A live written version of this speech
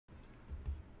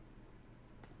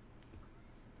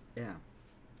Yeah.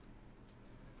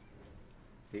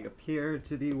 We appear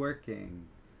to be working.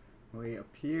 We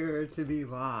appear to be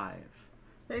live.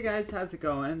 Hey guys, how's it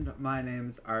going? My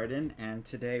name's Arden, and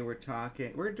today we're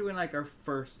doing like our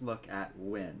first look at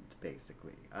Wynd,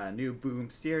 basically. A new Boom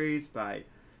series by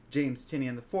James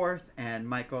Tynion the Fourth and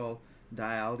Michael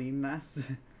Dialynas.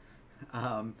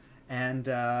 um, and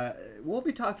we'll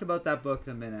be talking about that book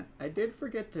in a minute. I did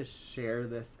forget to share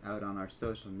this out on our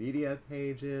social media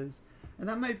pages, and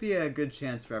that might be a good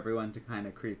chance for everyone to kind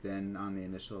of creep in on the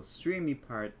initial streamy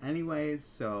part anyways,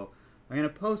 so I'm going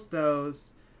to post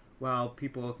those while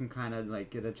people can kind of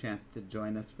like get a chance to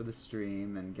join us for the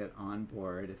stream and get on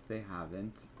board if they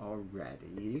haven't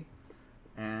already.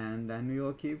 And then we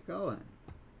will keep going.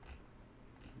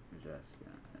 We're just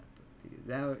going to put these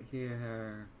out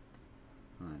here,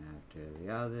 one after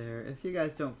the other. If you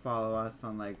guys don't follow us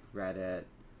on like Reddit,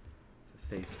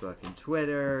 Facebook, and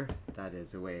Twitter, that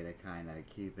is a way to kind of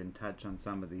keep in touch on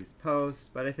some of these posts.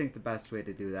 But I think the best way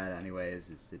to do that anyways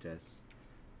is to just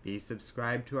be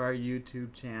subscribed to our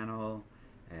YouTube channel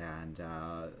and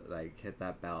like hit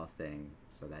that bell thing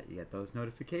so that you get those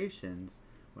notifications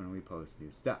when we post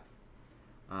new stuff.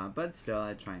 But still,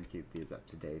 I try and keep these up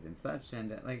to date and such.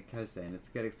 And like I was saying, it's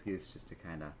a good excuse just to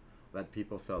kind of let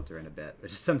people filter in a bit,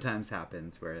 which sometimes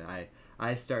happens where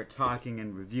I start talking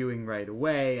and reviewing right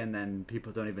away, and then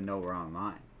people don't even know we're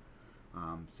online.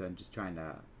 So I'm just trying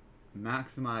to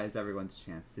maximize everyone's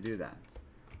chance to do that.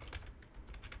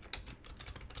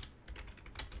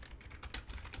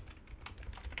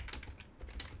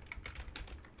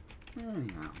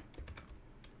 Anyhow.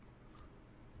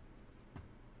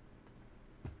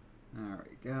 There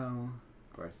we go.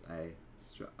 Of course,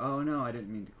 oh no, I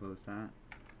didn't mean to close that.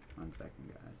 1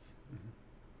 second, guys.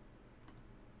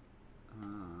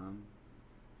 Of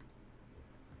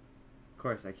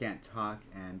course, I can't talk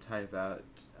and type out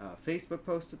Facebook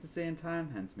posts at the same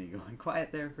time, hence me going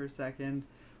quiet there for a second.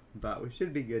 But we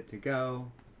should be good to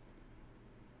go.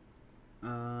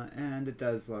 And it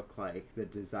does look like the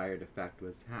desired effect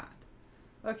was had.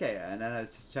 Okay, and then I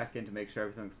was just checking to make sure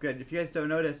everything looks good. If you guys don't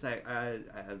notice, I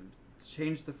have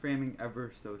changed the framing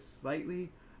ever so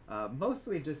slightly.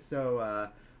 Mostly just so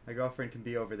my girlfriend can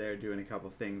be over there doing a couple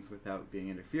things without being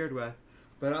interfered with.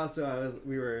 But also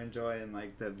we were enjoying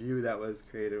like the view that was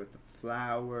created with the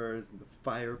flowers and the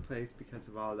fireplace because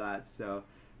of all that. So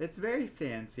it's very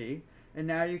fancy. And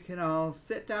now you can all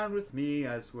sit down with me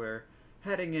as we're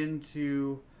heading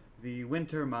into the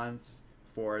winter months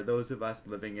for those of us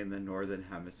living in the northern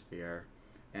hemisphere.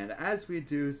 And as we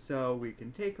do so, we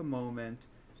can take a moment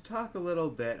to talk a little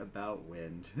bit about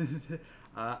Wynd.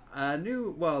 A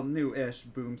new-ish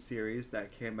Boom series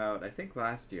that came out, I think,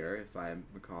 last year, if I'm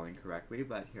recalling correctly.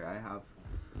 But here, I have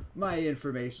my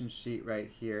information sheet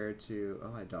right here to...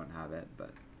 Oh, I don't have it,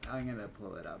 but I'm going to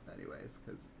pull it up anyways,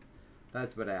 because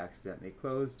that's what I accidentally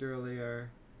closed earlier.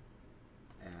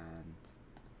 And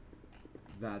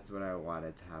that's what I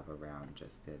wanted to have around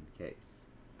just in case.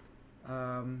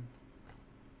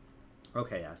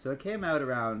 Okay, yeah, so it came out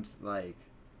around, like,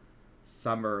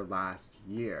 summer last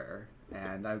year,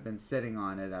 and I've been sitting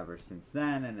on it ever since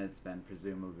then, and it's been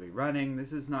presumably running.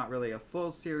 This is not really a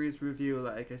full series review,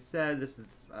 like I said. This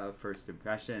is first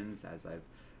impressions, as I've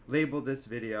labeled this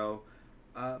video,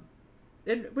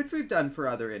 which we've done for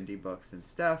other indie books and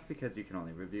stuff, because you can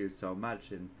only review so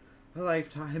much in a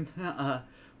lifetime.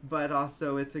 But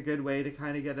also it's a good way to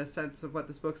kind of get a sense of what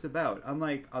this book's about.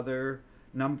 Unlike other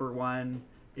 #1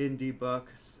 indie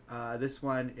books, this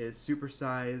one is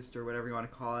supersized, or whatever you want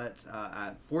to call it,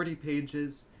 at 40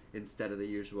 pages instead of the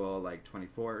usual like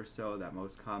 24 or so that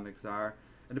most comics are.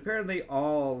 And apparently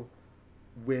all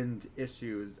Wynd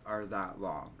issues are that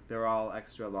long. They're all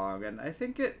extra long, and I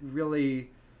think it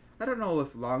really... I don't know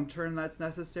if long-term that's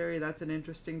necessary. That's an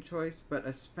interesting choice, but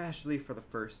especially for the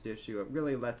first issue, it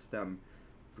really lets them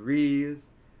breathe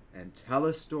and tell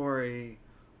a story.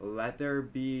 Let there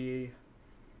be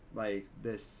like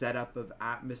this setup of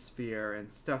atmosphere and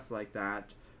stuff like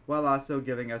that, while also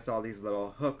giving us all these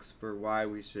little hooks for why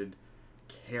we should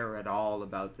care at all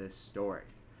about this story.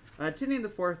 Tynion the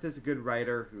Fourth is a good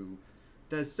writer who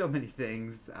does so many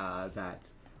things that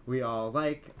we all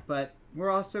like, but we're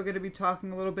also going to be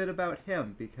talking a little bit about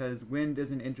him, because Wynd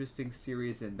is an interesting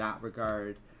series in that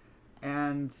regard,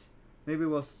 and maybe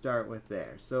we'll start with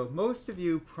there. So most of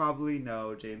you probably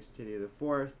know James Tynion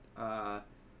IV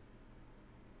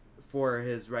for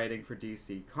his writing for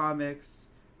DC Comics.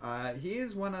 He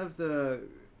is one of the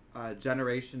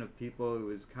generation of people who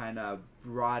was kind of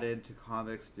brought into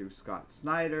comics through Scott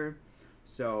Snyder,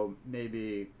 so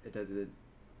maybe it doesn't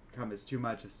come as too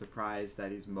much a surprise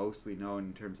that he's mostly known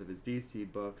in terms of his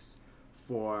DC books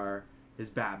for his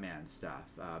Batman stuff.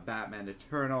 Batman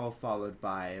Eternal, followed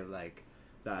by like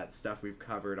that stuff we've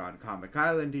covered on Comic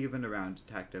Island, even around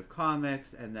Detective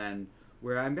Comics, and then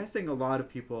where I'm guessing a lot of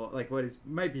people, like what he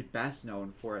might be best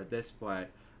known for at this point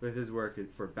with his work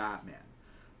for Batman.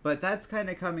 But that's kind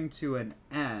of coming to an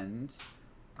end,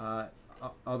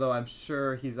 although I'm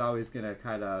sure he's always going to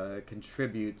kind of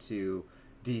contribute to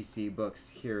DC books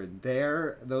here and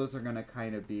there. Those are going to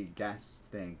kind of be guest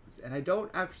things. And I don't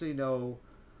actually know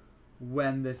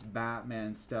when this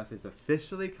Batman stuff is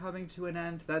officially coming to an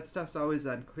end. That stuff's always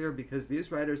unclear because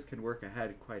these writers can work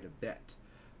ahead quite a bit.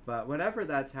 But whenever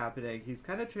that's happening, he's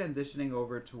kind of transitioning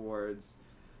over towards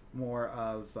more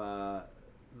of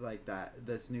like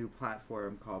this new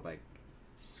platform called like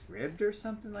Scribd or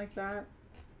something like that.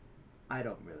 I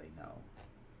don't really know.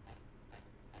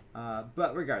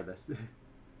 But regardless,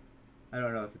 I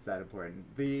don't know if it's that important.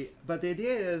 But the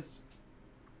idea is,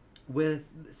 with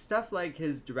stuff like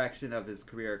his direction of his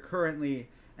career currently,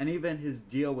 and even his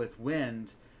deal with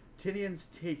Wynd, Tynion's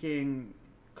taking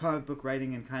comic book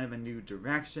writing in kind of a new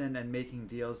direction and making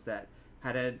deals that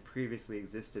hadn't previously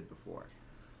existed before.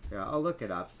 Yeah, I'll look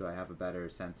it up so I have a better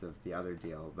sense of the other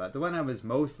deal. But the one I was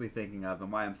mostly thinking of,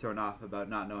 and why I'm thrown off about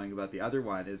not knowing about the other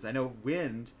one, is I know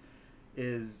Wynd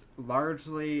is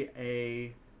largely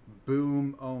a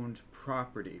Boom-owned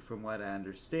property, from what I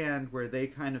understand, where they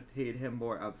kind of paid him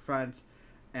more upfront,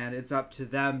 and it's up to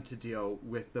them to deal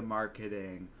with the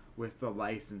marketing, with the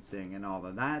licensing, and all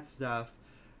of that stuff.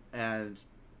 And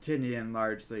Tynion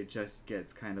largely just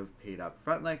gets kind of paid up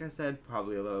front, like I said,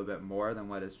 probably a little bit more than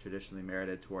what is traditionally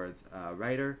merited towards a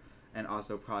writer, and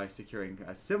also probably securing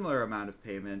a similar amount of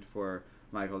payment for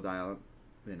Michael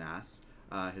Dialynas,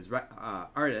 his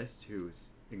artist, who's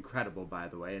incredible, by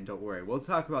the way, and don't worry, we'll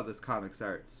talk about this comics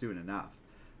art soon enough.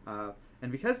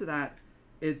 And because of that,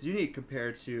 it's unique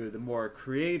compared to the more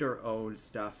creator-owned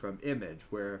stuff from Image,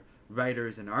 where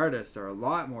writers and artists are a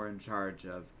lot more in charge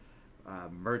of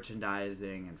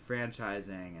merchandising and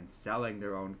franchising and selling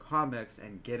their own comics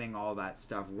and getting all that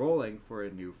stuff rolling for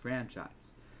a new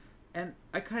franchise. And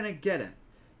I kind of get it.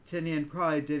 Tynion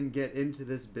probably didn't get into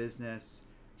this business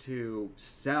to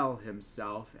sell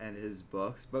himself and his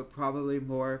books, but probably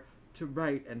more to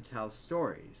write and tell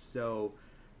stories. So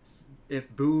if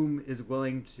Boom is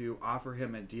willing to offer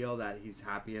him a deal that he's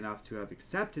happy enough to have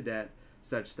accepted it,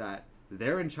 such that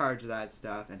they're in charge of that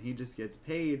stuff and he just gets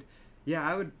paid,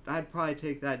 yeah, I'd probably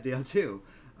take that deal too.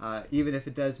 Even if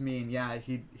it does mean, yeah,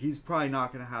 he's probably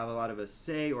not going to have a lot of a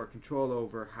say or control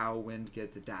over how Wynd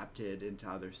gets adapted into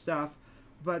other stuff.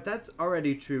 But that's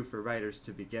already true for writers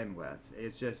to begin with.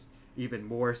 It's just even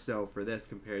more so for this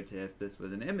compared to if this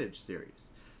was an Image series.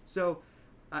 So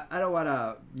I don't want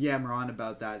to yammer on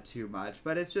about that too much,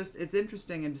 but it's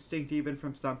interesting and distinct even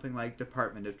from something like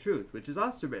Department of Truth, which is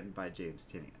also written by James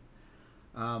Tynion.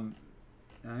 I'm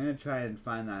going to try and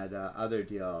find that other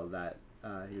deal that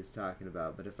he was talking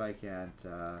about, but if I can't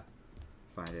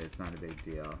find it, it's not a big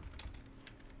deal.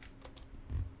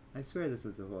 I swear this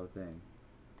was the whole thing.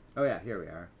 Oh yeah, here we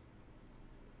are.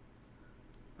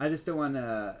 I just don't want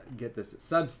to get this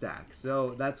Substack,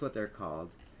 so that's what they're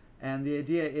called. And the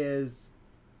idea is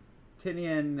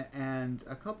Tynion and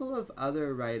a couple of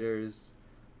other writers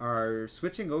are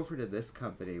switching over to this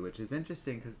company, which is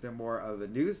interesting because they're more of a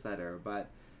newsletter, but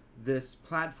this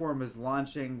platform is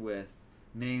launching with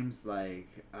names like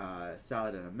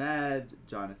Saladin Ahmed,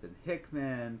 Jonathan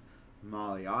Hickman,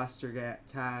 Molly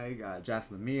Ostertag, Jeff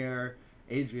Lemire,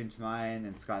 Adrian Tamine,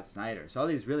 and Scott Snyder. So all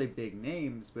these really big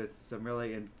names with some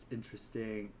really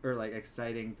interesting or like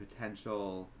exciting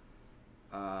potential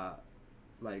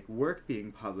like work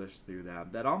being published through them.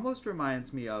 That almost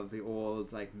reminds me of the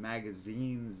old like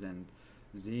magazines and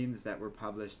zines that were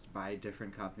published by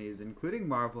different companies, including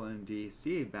Marvel and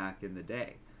DC back in the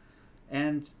day.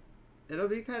 And it'll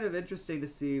be kind of interesting to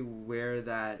see where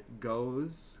that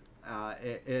goes.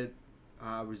 It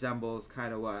resembles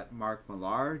kind of what Mark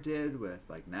Millar did with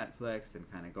like Netflix and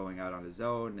kind of going out on his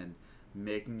own and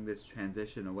making this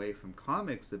transition away from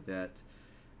comics a bit.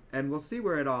 And we'll see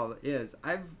where it all is.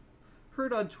 I've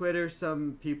heard on Twitter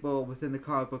some people within the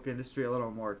comic book industry a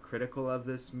little more critical of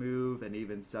this move, and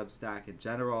even Substack in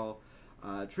general,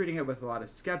 treating it with a lot of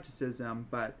skepticism,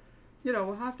 but you know,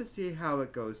 we'll have to see how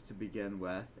it goes to begin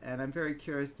with. And I'm very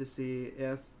curious to see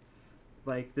if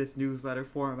like this newsletter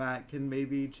format can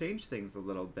maybe change things a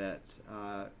little bit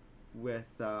with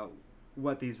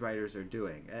what these writers are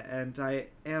doing. And I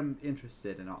am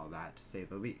interested in all that, to say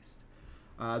the least.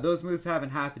 Those moves haven't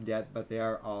happened yet, but they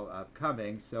are all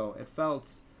upcoming, so it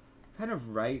felt kind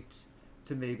of right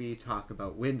to maybe talk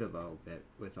about Wynd a little bit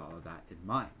with all of that in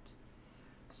mind.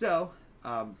 So,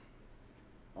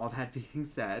 all that being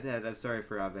said, and I'm sorry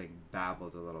for having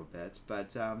babbled a little bit,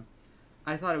 but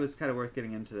I thought it was kind of worth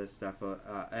getting into this stuff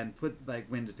and put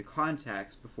like Wynd into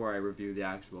context before I review the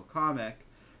actual comic,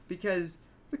 because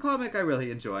the comic I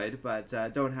really enjoyed, but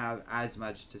don't have as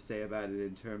much to say about it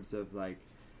in terms of like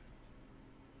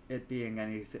it being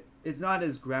anything. It's not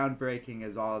as groundbreaking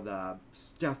as all the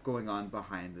stuff going on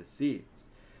behind the scenes.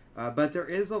 But there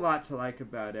is a lot to like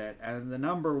about it, and the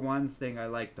number one thing I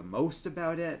like the most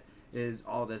about it is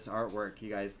all this artwork you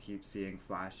guys keep seeing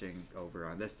flashing over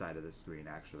on this side of the screen,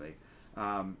 actually.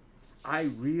 I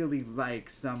really like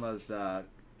some of the,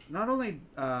 not only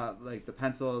like the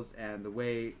pencils and the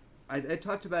way, I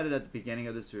talked about it at the beginning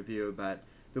of this review, but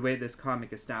the way this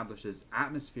comic establishes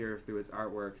atmosphere through its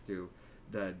artwork, through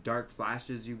the dark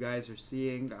flashes you guys are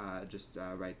seeing just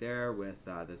right there with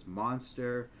this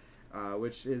monster,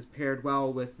 which is paired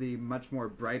well with the much more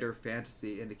brighter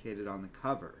fantasy indicated on the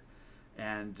cover.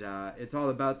 And it's all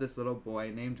about this little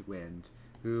boy named Wynd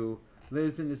who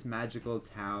lives in this magical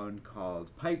town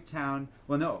called Pipe Town.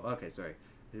 Well, no, okay, sorry.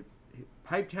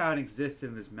 Pipe Town exists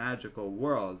in this magical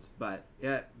world, but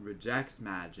it rejects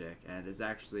magic and is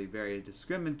actually very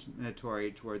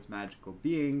discriminatory towards magical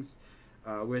beings,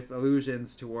 with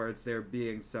allusions towards there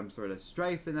being some sort of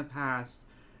strife in the past,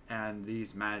 and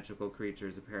these magical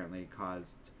creatures apparently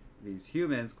caused these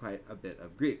humans quite a bit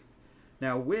of grief.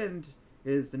 Now, Wynd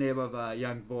is the name of a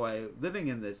young boy living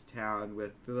in this town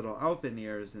with the little elfin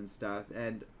ears and stuff,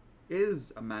 and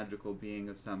is a magical being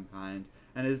of some kind,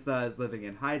 and is thus living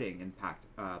in hiding in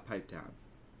Pipe Town.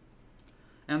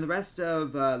 And the rest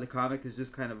of the comic is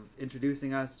just kind of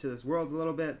introducing us to this world a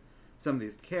little bit, some of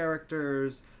these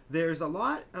characters. There's a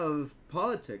lot of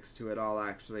politics to it all,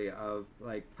 actually, of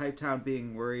like Pipe Town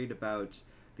being worried about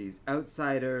these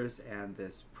outsiders and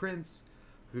this prince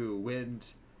who Wynd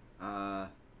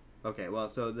okay, well,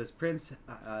 so this prince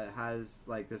has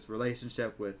like this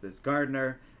relationship with this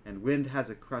gardener, and Wynd has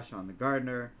a crush on the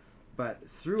gardener. But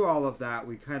through all of that,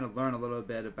 we kind of learn a little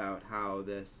bit about how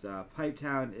this Pipe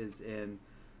Town is in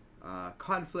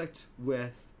conflict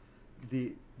with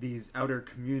these outer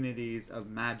communities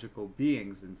of magical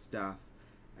beings and stuff.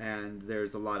 And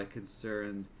there's a lot of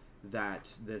concern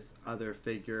that this other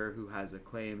figure who has a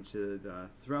claim to the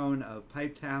throne of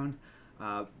Pipe Town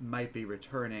might be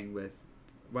returning with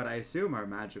what I assume are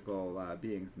magical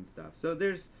beings and stuff. So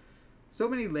there's so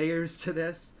many layers to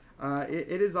this.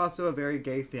 It is also a very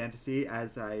gay fantasy,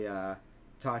 as I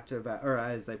talked about, or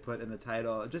as I put in the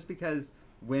title, just because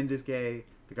Wynd is gay,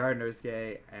 the gardener is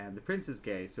gay, and the prince is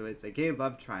gay. So it's a gay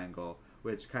love triangle,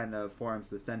 which kind of forms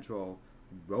the central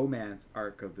romance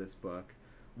arc of this book.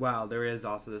 While there is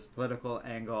also this political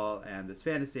angle and this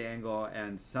fantasy angle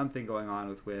and something going on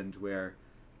with Wynd where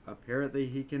apparently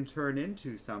he can turn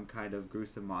into some kind of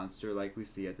gruesome monster like we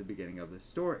see at the beginning of the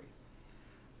story.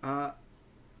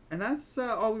 And that's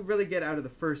all we really get out of the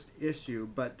first issue,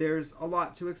 but there's a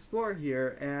lot to explore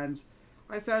here, and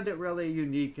I found it really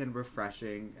unique and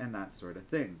refreshing and that sort of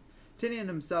thing. Tynion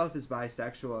himself is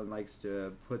bisexual and likes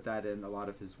to put that in a lot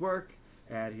of his work,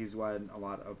 and he's won a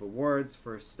lot of awards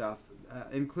for stuff,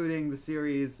 including the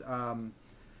series,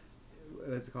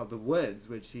 what's it called, The Woods,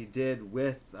 which he did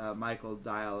with Michael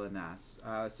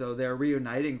Dialynas. So they're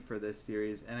reuniting for this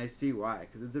series, and I see why,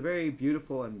 because it's a very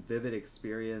beautiful and vivid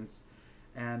experience.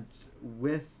 And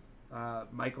with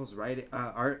Michael's writing,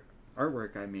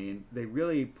 artwork, I mean, they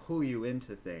really pull you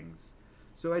into things.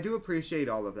 So I do appreciate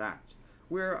all of that.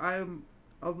 Where I'm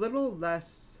a little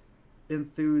less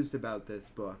enthused about this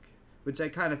book, which I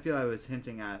kind of feel I was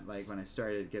hinting at like when I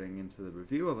started getting into the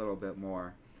review a little bit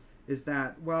more, is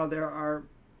that while there are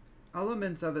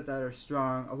elements of it that are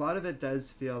strong, a lot of it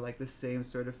does feel like the same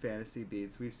sort of fantasy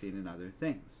beats we've seen in other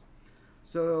things.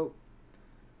 So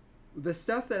the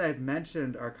stuff that I've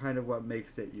mentioned are kind of what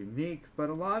makes it unique, but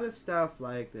a lot of stuff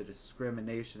like the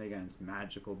discrimination against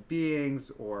magical beings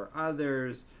or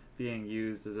others being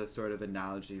used as a sort of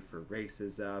analogy for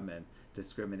racism and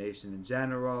discrimination in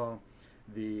general,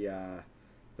 the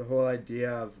whole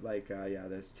idea of like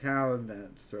this town that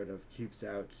sort of keeps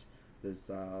out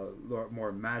this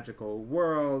more magical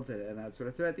world and that sort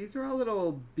of threat. These are all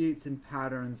little beats and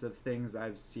patterns of things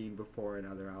I've seen before in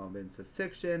other elements of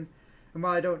fiction. And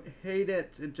while I don't hate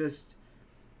it, it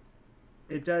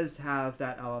does have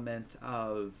that element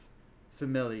of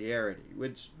familiarity,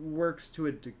 which works to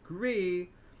a degree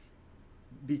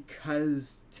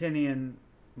because Tynion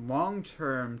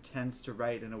long-term tends to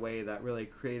write in a way that really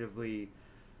creatively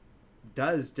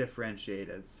does differentiate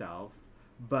itself.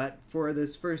 But for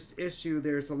this first issue,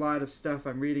 there's a lot of stuff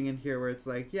I'm reading in here where it's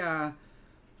like, yeah,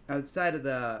 outside of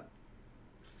the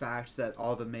fact that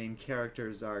all the main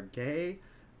characters are gay,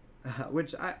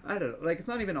 which I don't know, like it's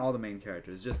not even all the main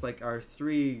characters, just like our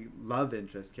three love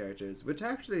interest characters, which I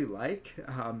actually like.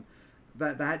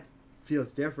 That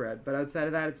feels different, but outside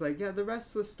of that, it's like, yeah, the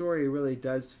rest of the story really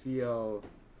does feel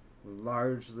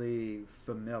largely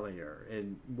familiar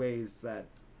in ways that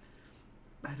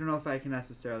I don't know if I can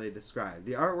necessarily describe.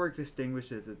 The artwork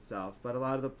distinguishes itself, but a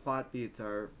lot of the plot beats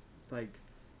are like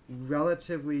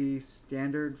relatively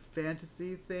standard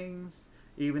fantasy things.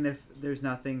 Even if there's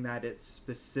nothing that it's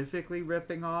specifically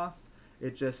ripping off,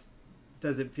 it just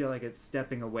doesn't feel like it's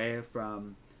stepping away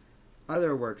from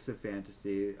other works of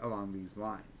fantasy along these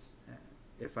lines,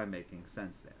 if I'm making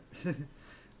sense there.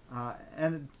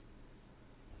 And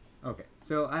okay,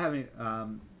 so I haven't,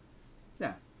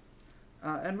 yeah.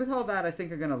 And with all that, I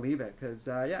think I'm going to leave it because,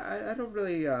 yeah, I don't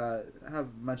really have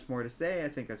much more to say. I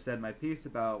think I've said my piece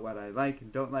about what I like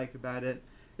and don't like about it.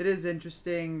 It is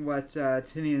interesting what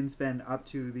Tynion's been up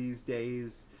to these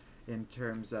days in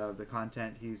terms of the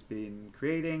content he's been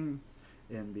creating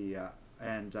in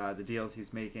the deals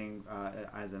he's making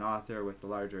as an author with the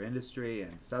larger industry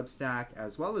and Substack,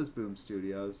 as well as Boom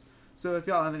Studios. So if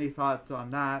y'all have any thoughts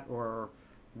on that or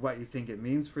what you think it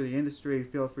means for the industry,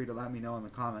 feel free to let me know in the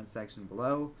comments section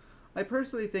below. I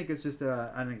personally think it's just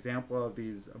an example of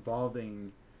these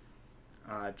evolving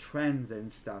trends and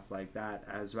stuff like that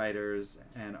as writers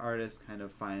and artists kind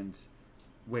of find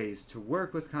ways to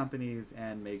work with companies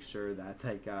and make sure that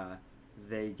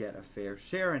they get a fair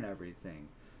share in everything,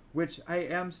 which I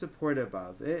am supportive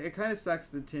of. It kind of sucks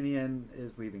that Tynion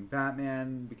is leaving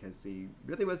Batman because he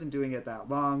really wasn't doing it that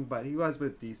long, but he was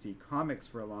with DC Comics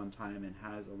for a long time and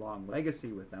has a long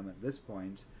legacy with them at this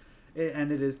point.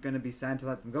 And it is going to be sad to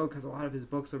let them go because a lot of his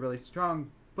books are really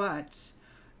strong, but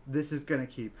this is going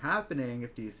to keep happening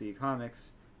if DC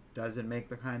Comics doesn't make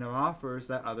the kind of offers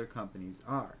that other companies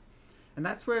are. And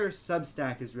that's where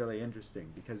Substack is really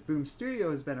interesting, because Boom Studio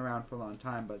has been around for a long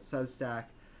time, but Substack,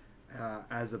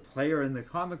 as a player in the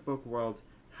comic book world,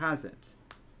 hasn't.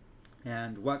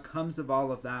 And what comes of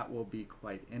all of that will be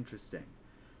quite interesting.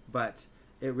 But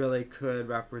it really could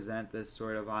represent this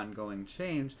sort of ongoing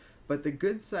change. But the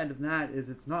good side of that is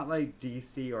it's not like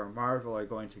DC or Marvel are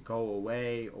going to go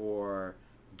away or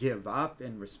give up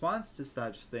in response to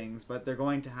such things, but they're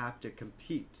going to have to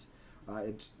compete.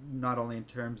 Not only in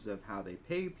terms of how they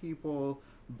pay people,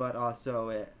 but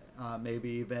also maybe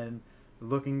even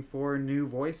looking for new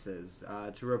voices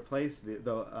to replace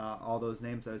all those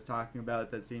names I was talking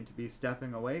about that seem to be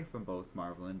stepping away from both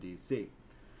Marvel and DC.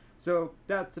 So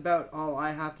that's about all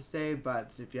I have to say,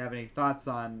 but if you have any thoughts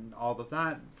on all of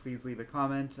that, please leave a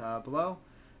comment below.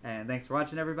 And thanks for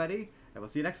watching, everybody, and we'll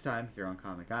see you next time here on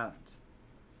Comic Island.